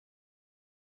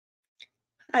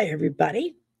Hi,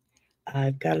 everybody.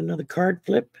 I've got another card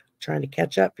flip, trying to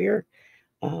catch up here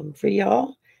for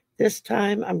y'all. This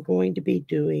time I'm going to be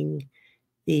doing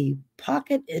the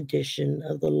pocket edition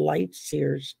of the Light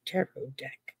Seers Tarot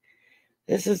deck.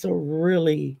 This is a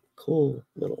really cool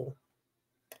little,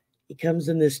 it comes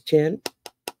in this tin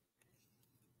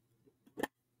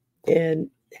and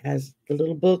has the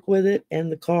little book with it and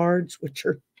the cards, which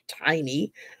are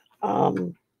tiny.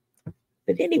 But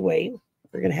anyway,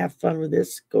 we're going to have fun with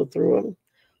this, go through them.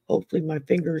 Hopefully my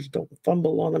fingers don't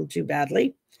fumble on them too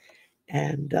badly.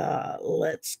 And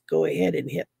let's go ahead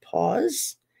and hit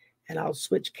pause, and I'll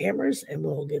switch cameras and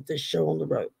we'll get this show on the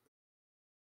road.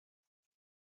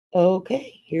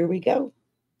 Okay, here we go.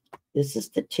 This is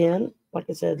the tin. Like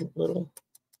I said, little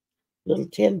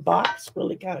tin box,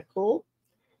 really kind of cool.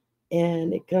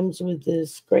 And it comes with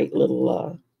this great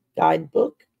little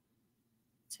guidebook.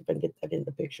 Let's see if I can get that in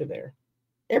the picture there.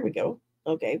 There we go.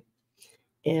 Okay.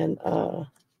 And I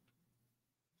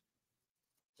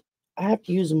have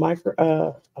to use a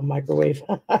microwave.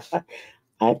 I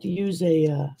have to use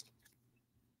a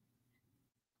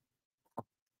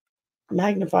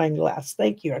magnifying glass.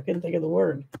 Thank you. I couldn't think of the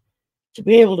word. To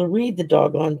be able to read the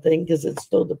doggone thing because it's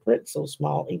still the print so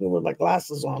small. Even with my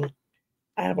glasses on,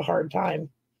 I have a hard time.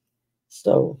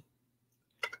 So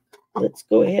let's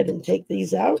go ahead and take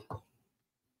these out.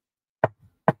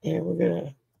 And we're going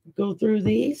to go through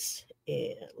these.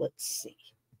 And let's see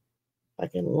if I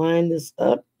can line this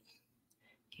up.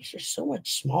 These are so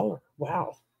much smaller.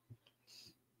 Wow.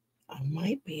 I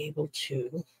might be able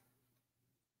to.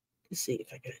 Let's see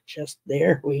if I can adjust.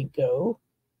 There we go.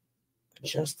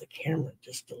 Adjust the camera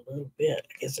just a little bit.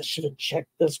 I guess I should have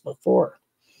checked this before.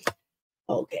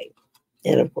 Okay.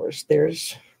 And of course,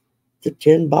 there's the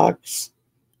tin box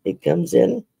it comes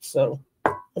in. So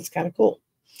that's kind of cool.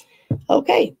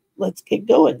 Okay, let's get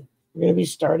going. We're going to be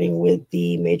starting with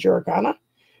the major arcana.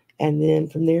 And then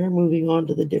from there, moving on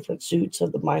to the different suits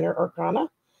of the minor arcana.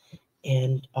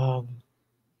 And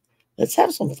let's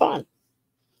have some fun.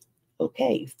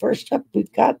 Okay, first up,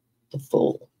 we've got the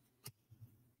Fool.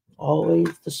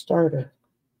 Always the starter.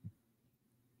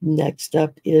 Next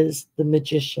up is the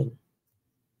Magician.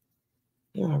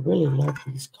 You know, I really love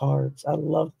these cards. I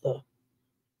love the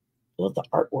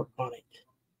artwork on it.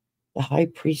 The High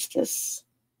Priestess.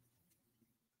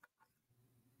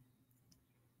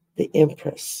 The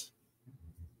Empress.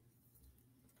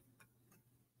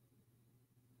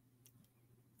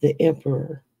 The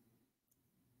Emperor.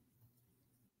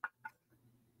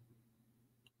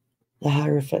 The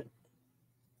Hierophant.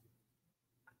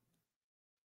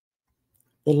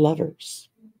 The Lovers.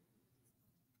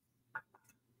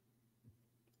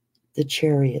 The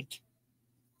Chariot.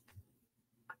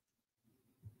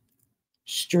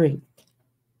 Strength.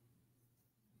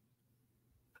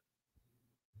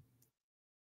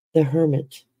 The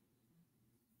Hermit.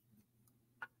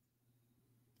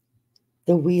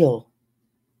 The Wheel.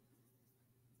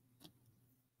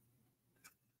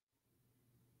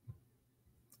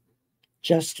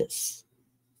 Justice.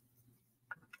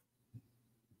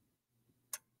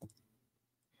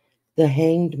 The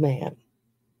Hanged Man.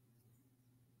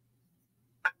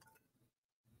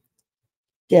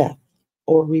 Death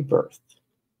or rebirth.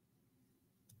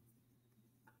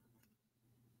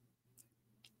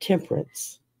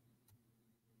 Temperance.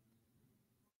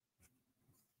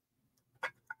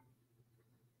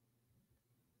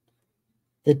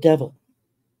 The Devil.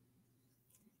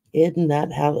 Isn't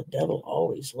that how the devil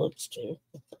always looks too?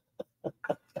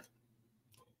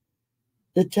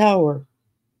 The Tower.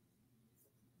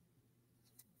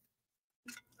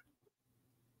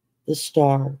 The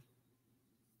Star.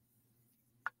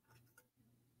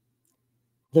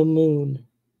 The Moon.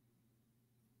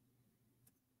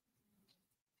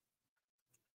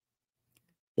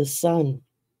 The Sun.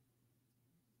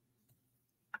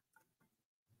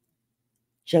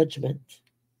 Judgment.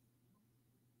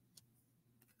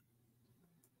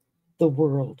 The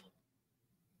World.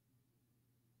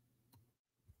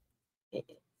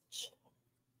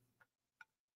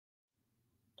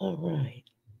 All right.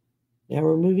 Now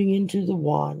we're moving into the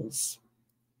Wands.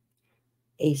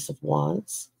 Ace of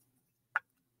Wands.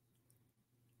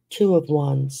 Two of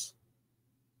Wands.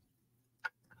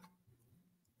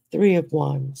 Three of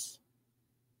Wands.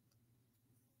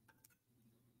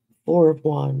 Four of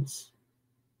Wands.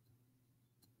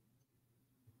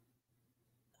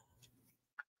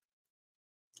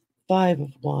 Five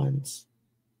of Wands.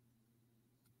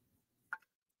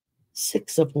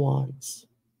 Six of Wands.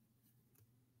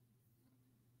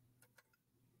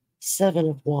 Seven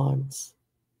of Wands.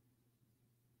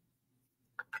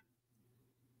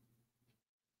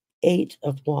 Eight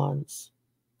of Wands.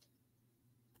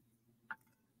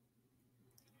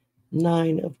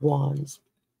 Nine of Wands.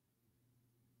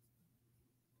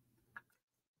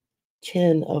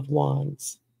 10 of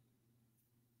Wands.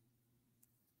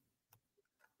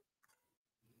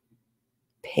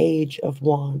 Page of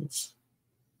Wands.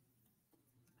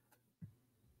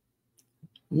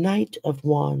 Knight of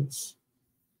Wands.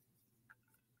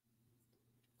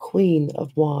 Queen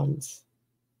of Wands.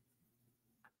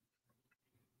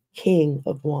 King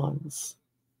of Wands.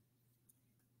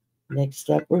 Next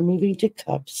up, we're moving to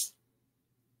Cups.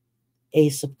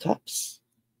 Ace of Cups.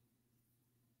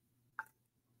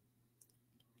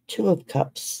 Two of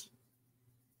Cups.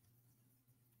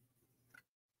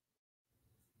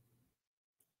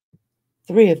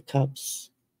 Three of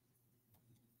Cups.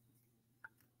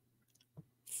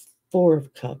 Four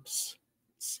of Cups.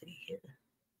 Let's see here.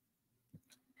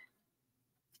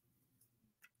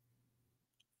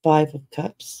 Five of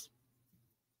Cups.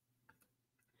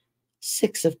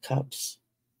 Six of Cups.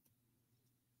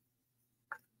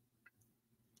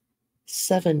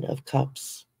 Seven of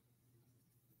Cups.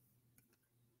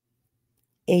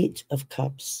 Eight of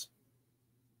Cups.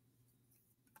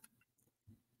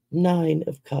 Nine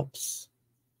of Cups.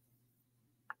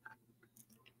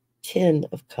 10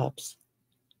 of Cups.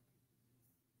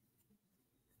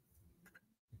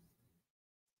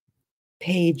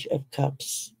 Page of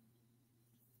Cups.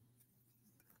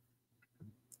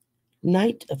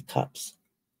 Knight of Cups.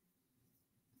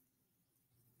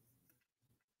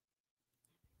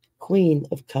 Queen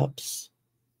of Cups.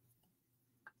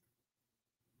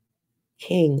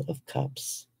 King of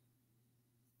Cups.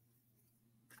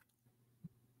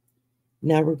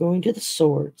 Now we're going to the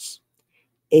swords.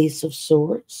 Ace of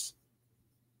Swords.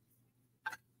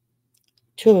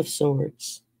 Two of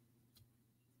Swords.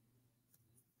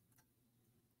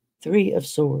 Three of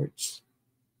Swords.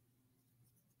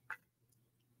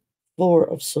 Four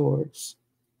of Swords.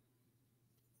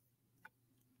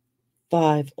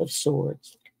 Five of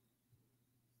Swords.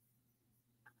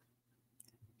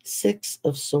 Six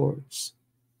of Swords.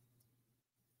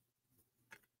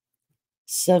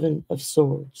 Seven of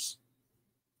Swords.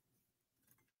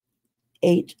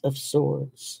 Eight of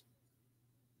Swords.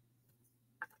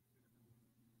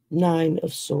 Nine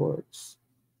of Swords.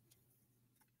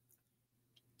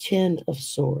 10 of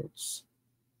Swords.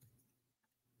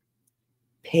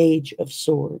 Page of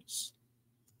Swords.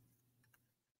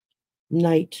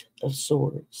 Knight of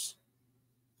Swords.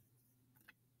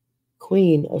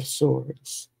 Queen of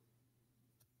Swords.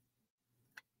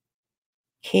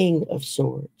 King of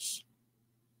Swords.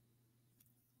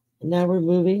 And now we're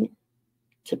moving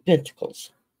to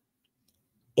Pentacles.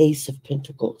 Ace of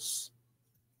Pentacles.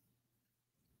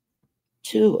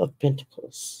 Two of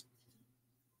Pentacles.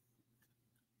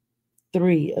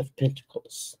 Three of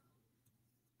Pentacles.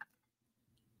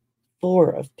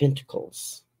 Four of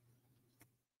Pentacles.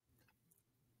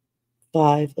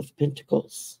 Five of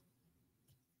Pentacles.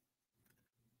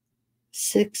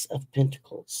 Six of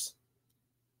Pentacles.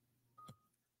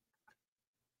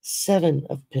 Seven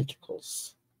of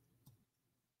Pentacles.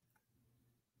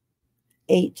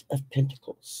 Eight of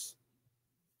Pentacles.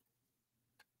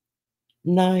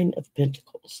 Nine of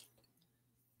Pentacles.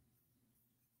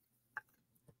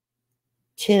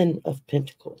 10 of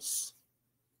Pentacles.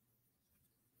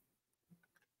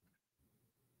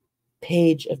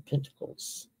 Page of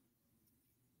Pentacles.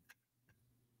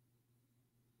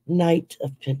 Knight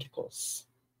of Pentacles.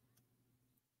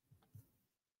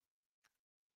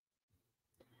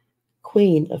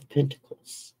 Queen of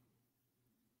Pentacles.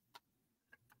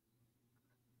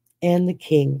 And the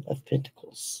King of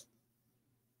Pentacles.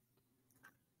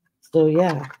 So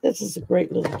yeah, this is a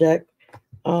great little deck.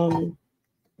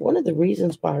 One of the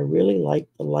reasons why I really like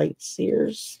the light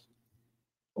Seers,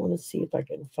 I want to see if I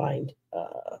can find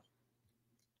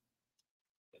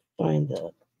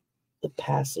the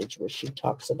passage where she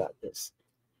talks about this,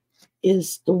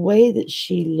 is the way that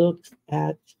she looks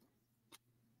at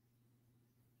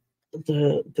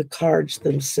the cards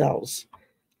themselves.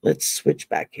 Let's switch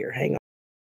back here. Hang on.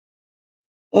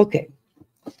 Okay.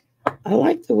 I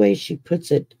like the way she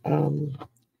puts it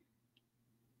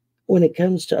when it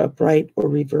comes to upright or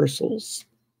reversals.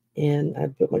 And I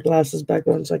put my glasses back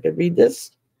on so I can read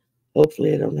this.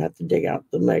 Hopefully I don't have to dig out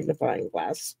the magnifying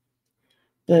glass.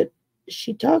 But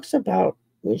she talks about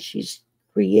when she's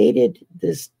created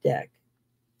this deck,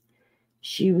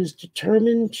 she was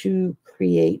determined to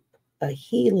create a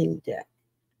healing deck,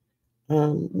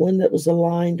 one that was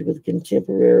aligned with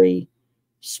contemporary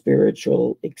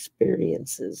spiritual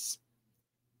experiences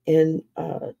in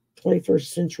 21st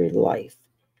century life.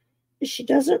 She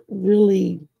doesn't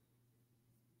really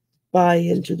buy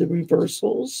into the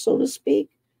reversals, so to speak.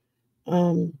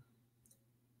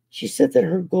 She said that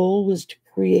her goal was to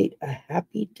create a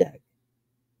happy deck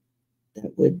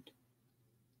that would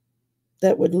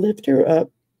lift her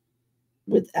up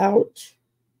without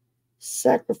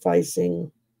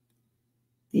sacrificing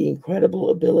the incredible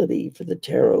ability for the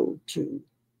tarot to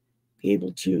be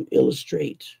able to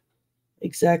illustrate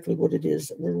exactly what it is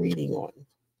that we're reading on.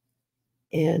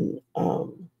 And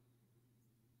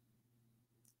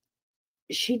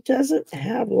she doesn't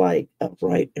have like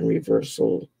upright and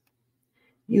reversal.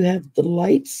 You have the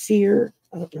light seer.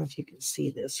 I don't know if you can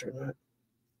see this or not.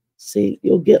 See,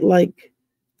 you'll get like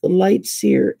the light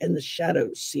seer and the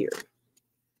shadow seer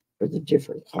for the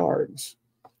different cards.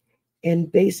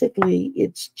 And basically,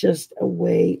 it's just a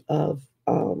way of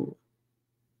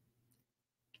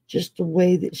just the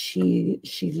way that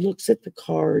she looks at the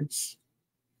cards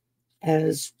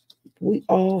as we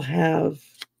all have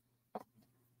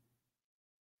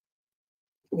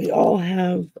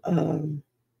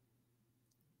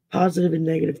positive and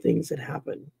negative things that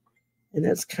happen, and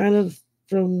that's kind of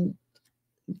from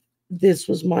this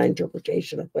was my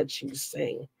interpretation of what she was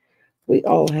saying. We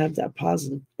all have that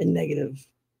positive and negative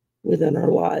within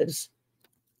our lives,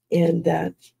 and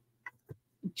that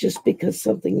just because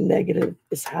something negative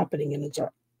is happening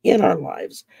in our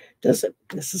lives doesn't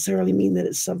necessarily mean that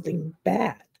it's something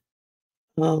bad.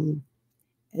 Um,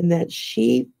 and that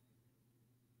she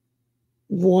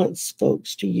wants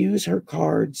folks to use her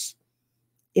cards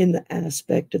in the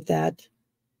aspect of that.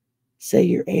 Say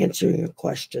you're answering a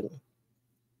question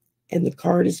and the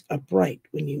card is upright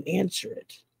when you answer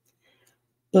it.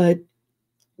 But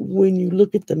when you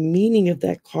look at the meaning of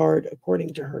that card,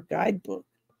 according to her guidebook,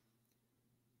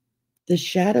 the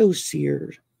shadow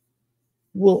seer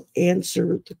will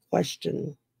answer the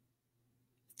question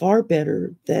far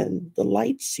better than the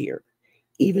light seer,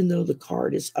 even though the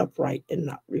card is upright and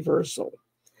not reversal.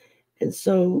 And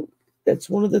so that's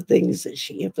one of the things that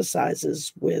she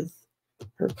emphasizes with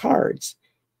her cards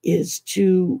is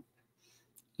to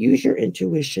use your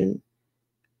intuition,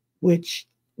 which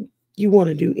you want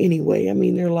to do anyway. I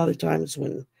mean, there are a lot of times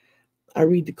when I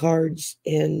read the cards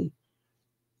and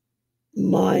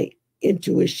my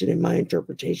intuition and my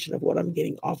interpretation of what I'm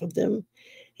getting off of them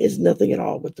is nothing at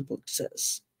all what the book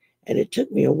says. And it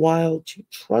took me a while to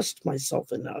trust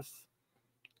myself enough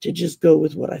to just go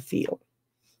with what I feel.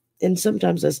 And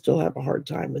sometimes I still have a hard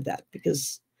time with that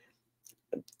because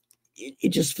it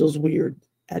just feels weird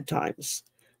at times.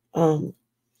 Um,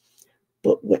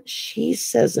 but what she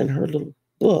says in her little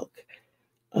book,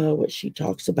 what she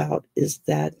talks about is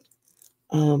that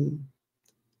um,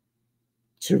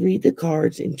 to read the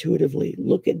cards intuitively,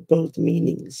 look at both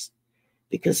meanings,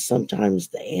 because sometimes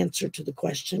the answer to the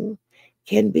question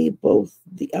can be both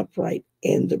the upright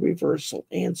and the reversal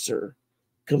answer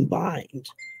combined,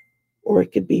 or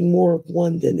it could be more of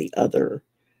one than the other,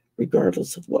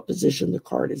 regardless of what position the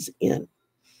card is in.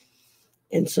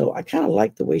 And so I kind of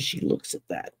like the way she looks at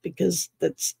that because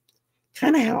that's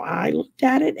kind of how I looked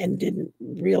at it and didn't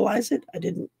realize it. I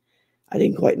didn't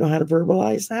quite know how to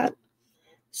verbalize that.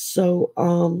 So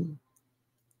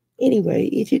anyway,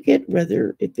 if you get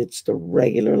whether if it's the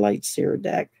regular light Seer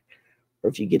deck or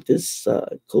if you get this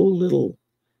cool little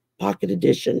pocket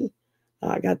edition,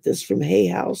 I got this from Hay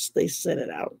House. They sent it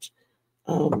out.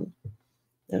 Um,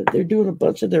 they're doing a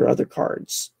bunch of their other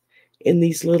cards in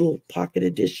these little pocket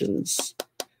editions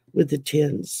with the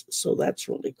tins. So that's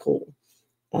really cool.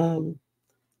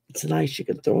 It's nice. You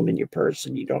can throw them in your purse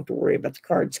and you don't have to worry about the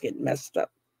cards getting messed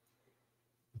up.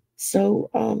 So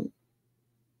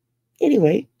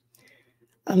anyway,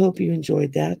 I hope you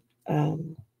enjoyed that. I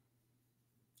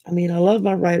mean, I love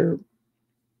my Rider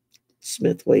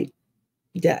Smith Waite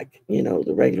deck,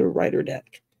 the regular Rider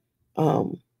deck.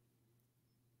 Um,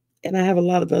 and I have a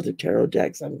lot of other tarot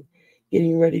decks. I'm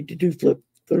getting ready to do flip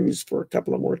throughs for a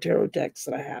couple of more tarot decks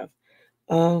that I have.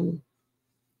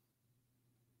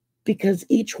 Because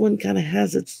each one kind of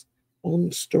has its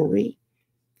own story,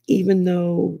 even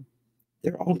though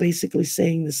they're all basically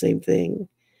saying the same thing.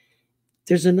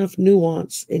 There's enough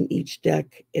nuance in each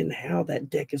deck in how that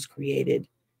deck is created,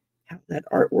 how that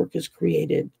artwork is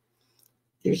created.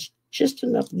 There's just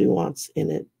enough nuance in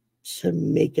it to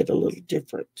make it a little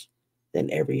different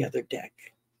than every other deck.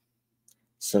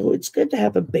 So it's good to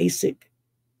have a basic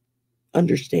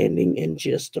understanding and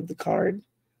gist of the card,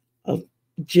 of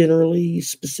generally,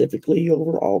 specifically,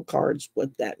 overall cards,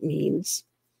 what that means.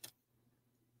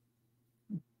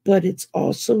 But it's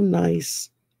also nice,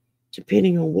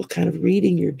 depending on what kind of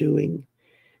reading you're doing,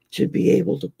 to be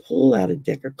able to pull out a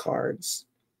deck of cards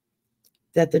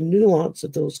that the nuance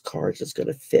of those cards is going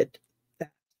to fit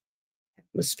that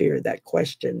atmosphere, that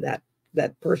question,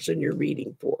 that person you're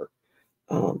reading for.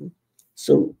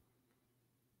 So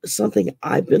something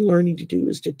I've been learning to do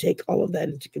is to take all of that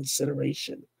into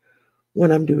consideration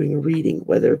when I'm doing a reading,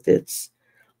 whether if it's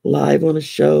live on a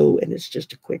show and it's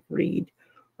just a quick read,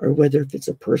 or whether if it's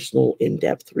a personal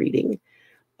in-depth reading.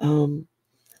 Um,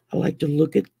 I like to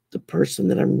look at the person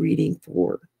that I'm reading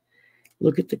for,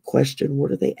 look at the question,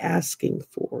 what are they asking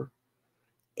for?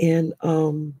 And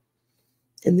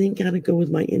then kind of go with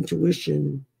my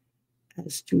intuition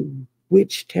as to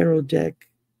which tarot deck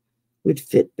would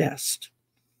fit best.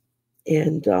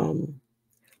 And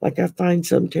like I find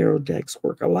some tarot decks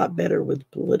work a lot better with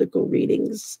political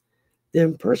readings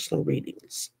than personal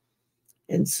readings.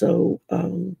 And so,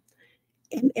 and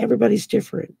everybody's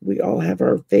different. We all have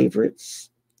our favorites.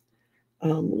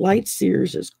 Light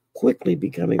Seers is quickly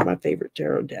becoming my favorite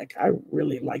tarot deck. I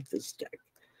really like this deck.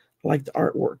 I like the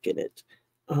artwork in it.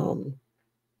 Um,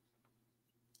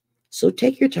 so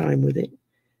take your time with it.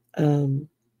 Um,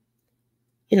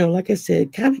 like I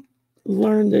said, kind of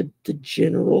learn the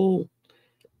general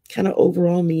kind of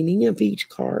overall meaning of each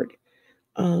card.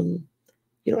 Um,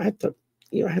 you don't have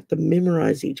to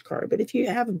memorize each card, but if you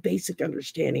have a basic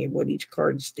understanding of what each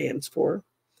card stands for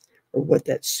or what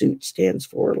that suit stands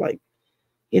for, like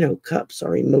cups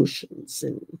are emotions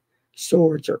and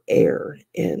swords are air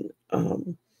and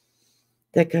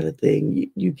that kind of thing,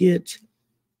 you get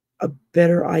a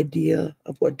better idea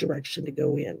of what direction to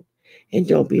go in. And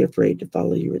don't be afraid to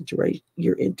follow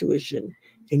your intuition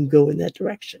and go in that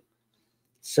direction.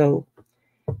 So,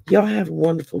 y'all have a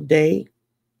wonderful day,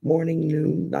 morning,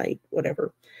 noon, night,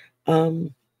 whatever.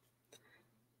 Um,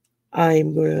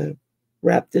 I'm going to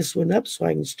wrap this one up so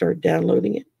I can start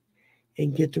downloading it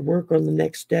and get to work on the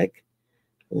next deck.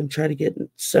 I'm going to try to get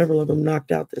several of them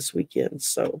knocked out this weekend.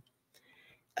 So,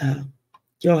 uh,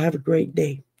 y'all have a great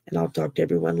day, and I'll talk to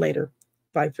everyone later.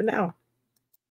 Bye for now.